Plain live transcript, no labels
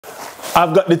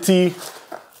I've got the tea,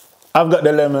 I've got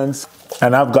the lemons,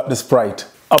 and I've got the Sprite.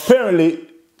 Apparently,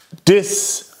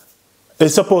 this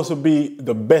is supposed to be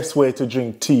the best way to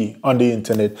drink tea on the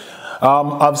internet.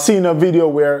 I've seen a video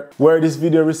where this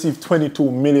video received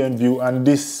 22 million views, and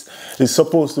this is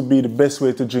supposed to be the best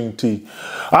way to drink tea.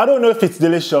 I don't know if it's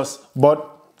delicious, but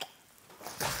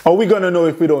are we gonna know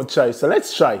if we don't try? So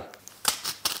let's try.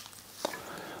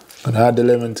 I'm gonna add the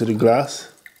lemon to the glass.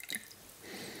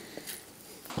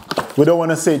 We don't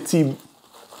want to say tea.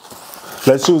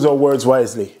 Let's choose our words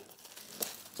wisely.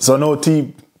 So no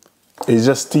tea, it's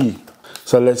just tea.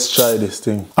 So let's try this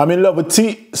thing. I'm in love with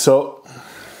tea, so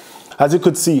as you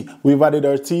could see, we've added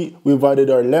our tea, we've added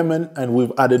our lemon, and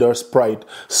we've added our Sprite.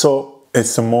 So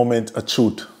it's a moment of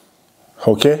truth,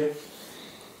 okay?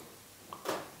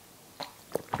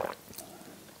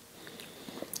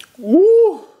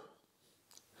 Woo!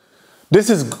 This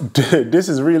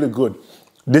is really good.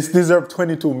 This deserves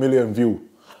 22 million views.